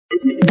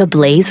The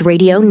Blaze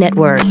Radio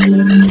Network.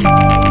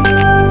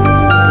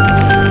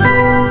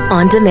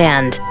 On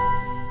demand.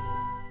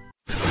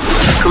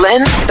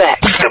 Glenn Beck.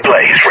 The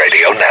Blaze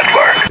Radio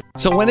Network.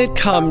 So when it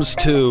comes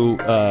to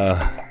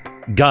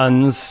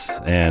guns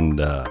and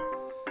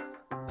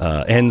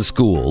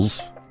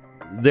schools,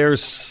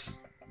 there's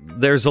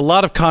a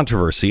lot of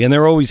controversy, and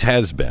there always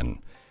has been.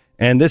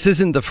 And this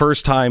isn't the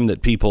first time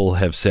that people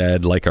have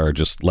said, like our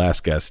just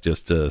last guest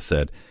just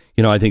said,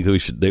 I think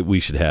that we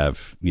should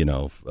have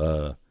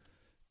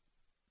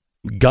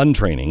gun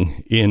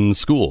training in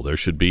school. There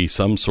should be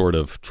some sort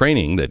of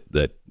training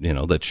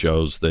that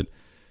shows that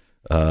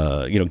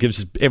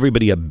gives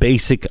everybody a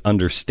basic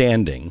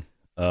understanding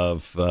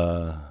of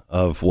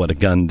what a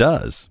gun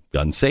does,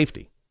 gun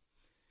safety.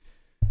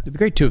 It'd be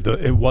great too if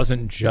it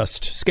wasn't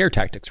just scare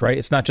tactics, right?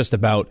 It's not just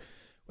about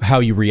how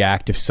you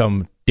react if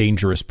some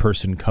dangerous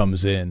person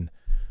comes in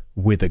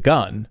with a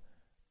gun,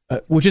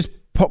 which is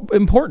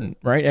important,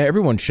 right?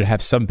 Everyone should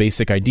have some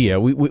basic idea.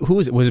 Who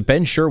was it? Was it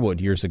Ben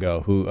Sherwood years ago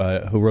who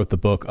wrote the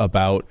book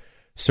about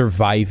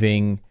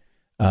surviving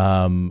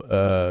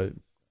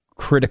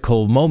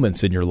critical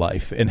moments in your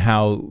life and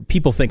how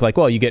people think like,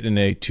 well, you get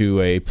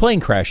into a plane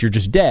crash, you're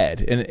just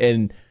dead,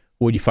 and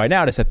what you find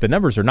out is that the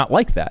numbers are not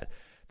like that.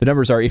 The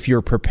numbers are, if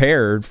you're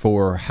prepared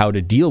for how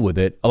to deal with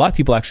it, a lot of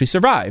people actually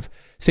survive.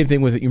 Same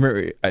thing with, you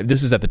remember,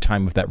 this is at the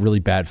time of that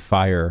really bad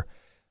fire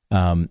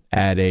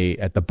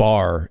at the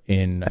bar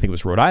in, I think it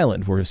was Rhode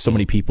Island, where so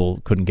many people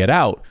couldn't get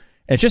out.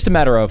 And it's just a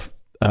matter of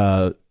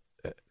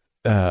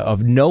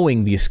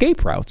knowing the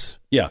escape routes.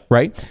 Yeah.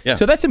 Right? Yeah.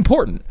 So that's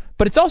important.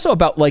 But it's also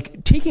about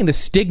like taking the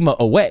stigma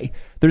away.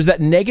 There's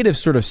that negative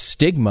sort of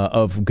stigma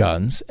of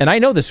guns. And I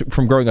know this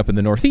from growing up in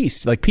the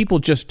Northeast. Like people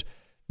just,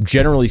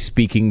 generally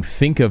speaking,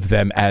 think of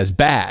them as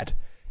bad.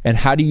 And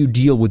how do you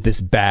deal with this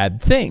bad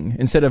thing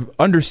instead of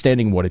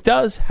understanding what it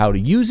does, how to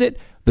use it,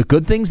 the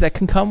good things that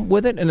can come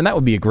with it? And then that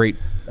would be a great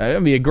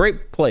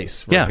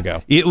place for it to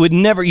go. You would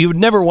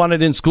never want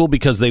it in school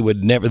because they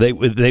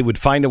would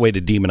find a way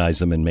to demonize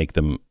them and make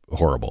them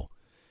horrible.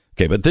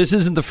 Okay, but this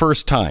isn't the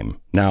first time.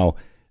 Now,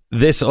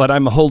 what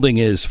I'm holding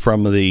is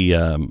from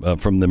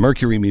the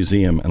Mercury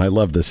Museum, and I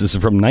love this. This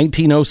is from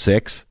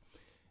 1906.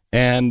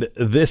 And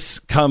this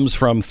comes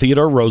from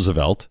Theodore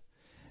Roosevelt,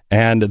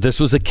 and this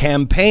was a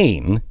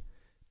campaign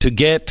to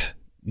get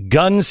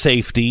gun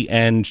safety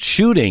and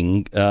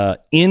shooting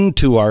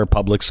into our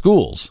public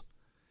schools.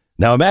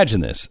 Now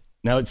imagine this.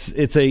 Now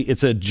it's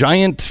a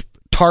giant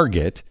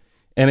target,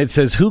 and it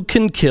says, "Who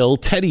can kill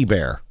Teddy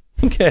Bear?"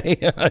 Okay,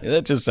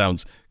 that just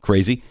sounds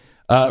crazy.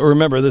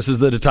 Remember, this is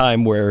the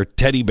time where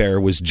Teddy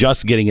Bear was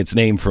just getting its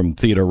name from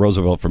Theodore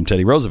Roosevelt, from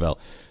Teddy Roosevelt.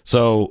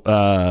 So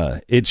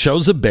it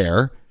shows a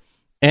bear.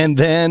 And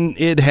then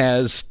it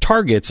has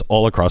targets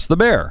all across the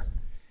bear.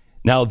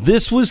 Now,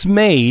 this was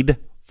made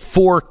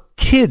for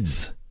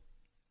kids.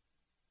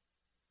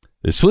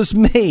 This was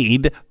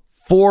made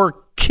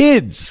for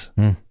kids.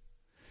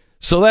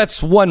 So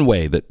that's one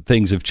way that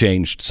things have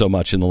changed so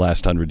much in the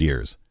last 100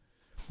 years.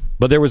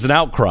 But there was an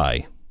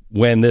outcry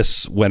when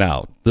this went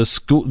out.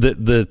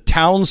 The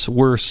towns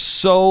were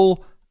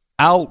so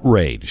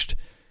outraged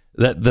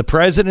that the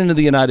president of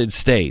the United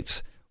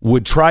States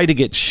would try to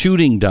get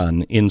shooting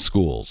done in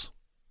schools.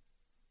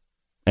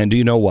 And do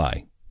you know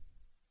why?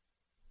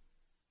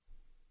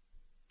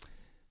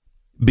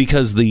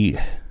 Because the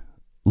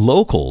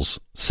locals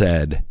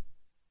said,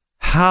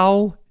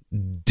 how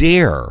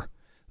dare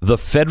the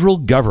federal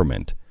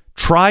government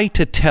try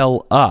to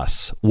tell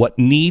us what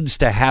needs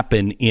to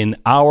happen in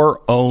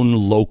our own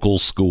local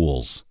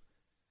schools?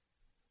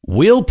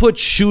 We'll put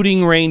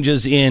shooting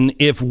ranges in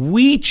if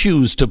we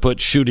choose to put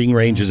shooting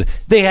ranges.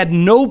 They had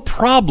no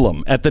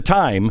problem at the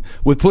time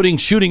with putting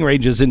shooting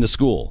ranges into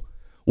school.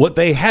 What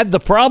they had the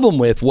problem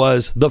with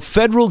was the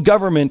federal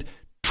government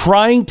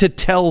trying to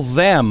tell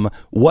them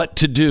what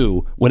to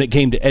do when it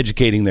came to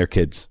educating their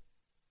kids.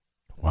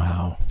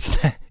 Wow.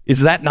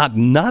 Is that not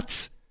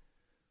nuts?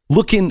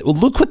 Look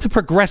what the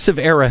progressive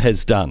era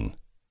has done.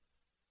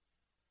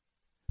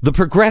 The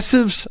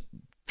progressives,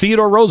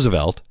 Theodore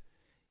Roosevelt,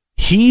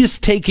 he's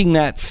taking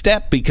that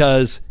step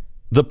because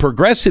the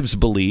progressives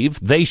believe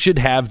they should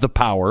have the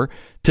power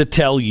to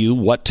tell you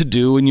what to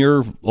do in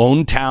your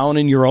own town,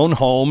 in your own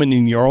home, and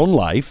in your own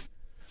life.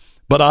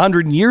 But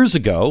 100 years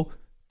ago,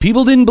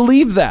 people didn't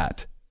believe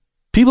that.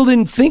 People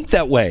didn't think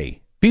that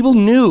way. People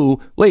knew,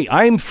 wait,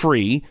 I'm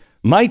free.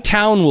 My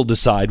town will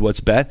decide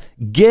what's best.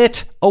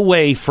 Get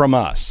away from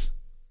us.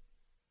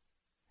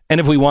 And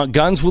if we want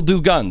guns, we'll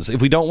do guns. If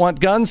we don't want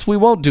guns, we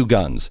won't do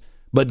guns.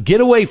 But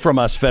get away from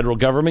us, federal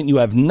government. You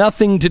have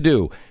nothing to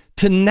do.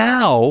 To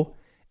now,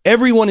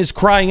 everyone is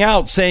crying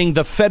out saying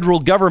the federal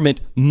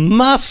government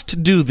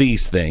must do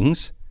these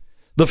things.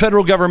 The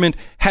federal government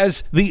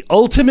has the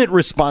ultimate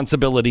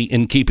responsibility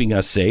in keeping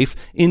us safe,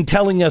 in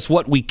telling us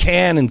what we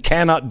can and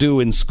cannot do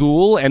in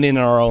school and in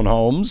our own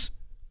homes.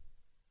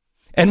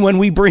 And when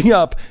we bring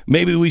up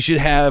maybe we should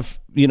have,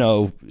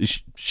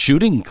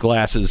 shooting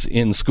classes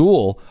in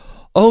school,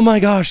 oh my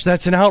gosh,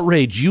 that's an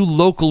outrage. You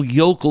local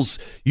yokels,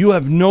 you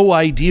have no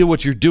idea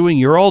what you're doing.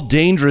 You're all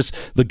dangerous.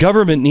 The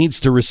government needs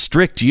to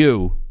restrict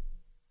you.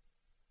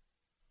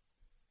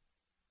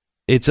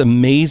 It's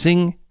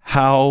amazing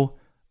how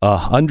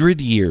 100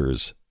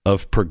 years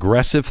of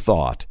progressive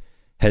thought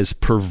has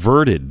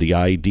perverted the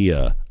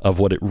idea of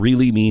what it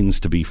really means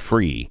to be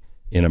free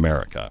in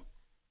America.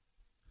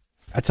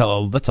 That's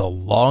a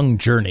long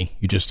journey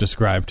you just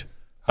described.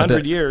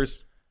 100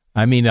 years.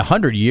 I mean,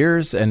 100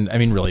 years, and I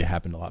mean, really, it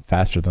happened a lot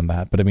faster than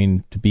that. But I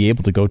mean, to be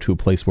able to go to a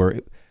place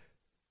where,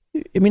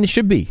 it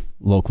should be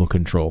local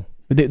control.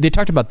 They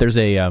talked about there's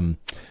a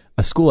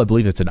school, I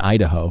believe it's in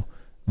Idaho,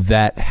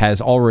 that has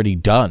already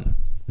done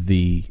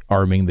the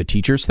arming the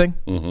teachers thing.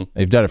 Mm-hmm.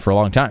 They've done it for a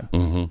long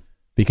time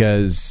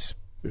because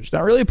there's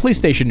not really a police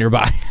station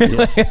nearby.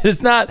 Yeah.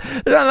 It's not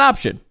an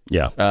option.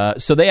 Yeah.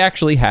 So they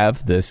actually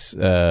have this.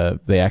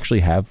 They actually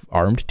have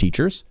armed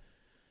teachers.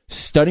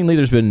 Stunningly,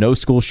 there's been no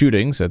school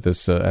shootings at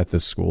this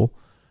school.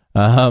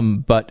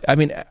 But I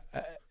mean,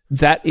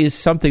 that is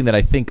something that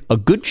I think a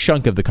good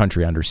chunk of the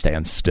country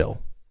understands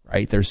still.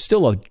 Right? There's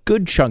still a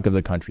good chunk of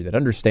the country that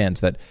understands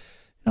that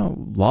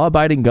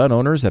law-abiding gun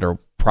owners that are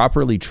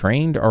properly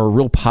trained are a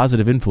real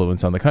positive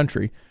influence on the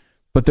country.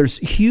 But there's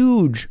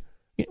huge.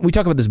 We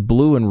talk about this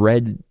blue and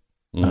red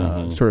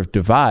sort of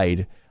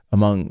divide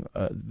among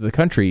the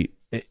country.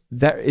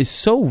 That is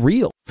so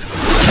real.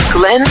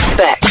 Glenn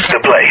Beck. The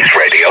Blaze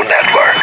Radio Network.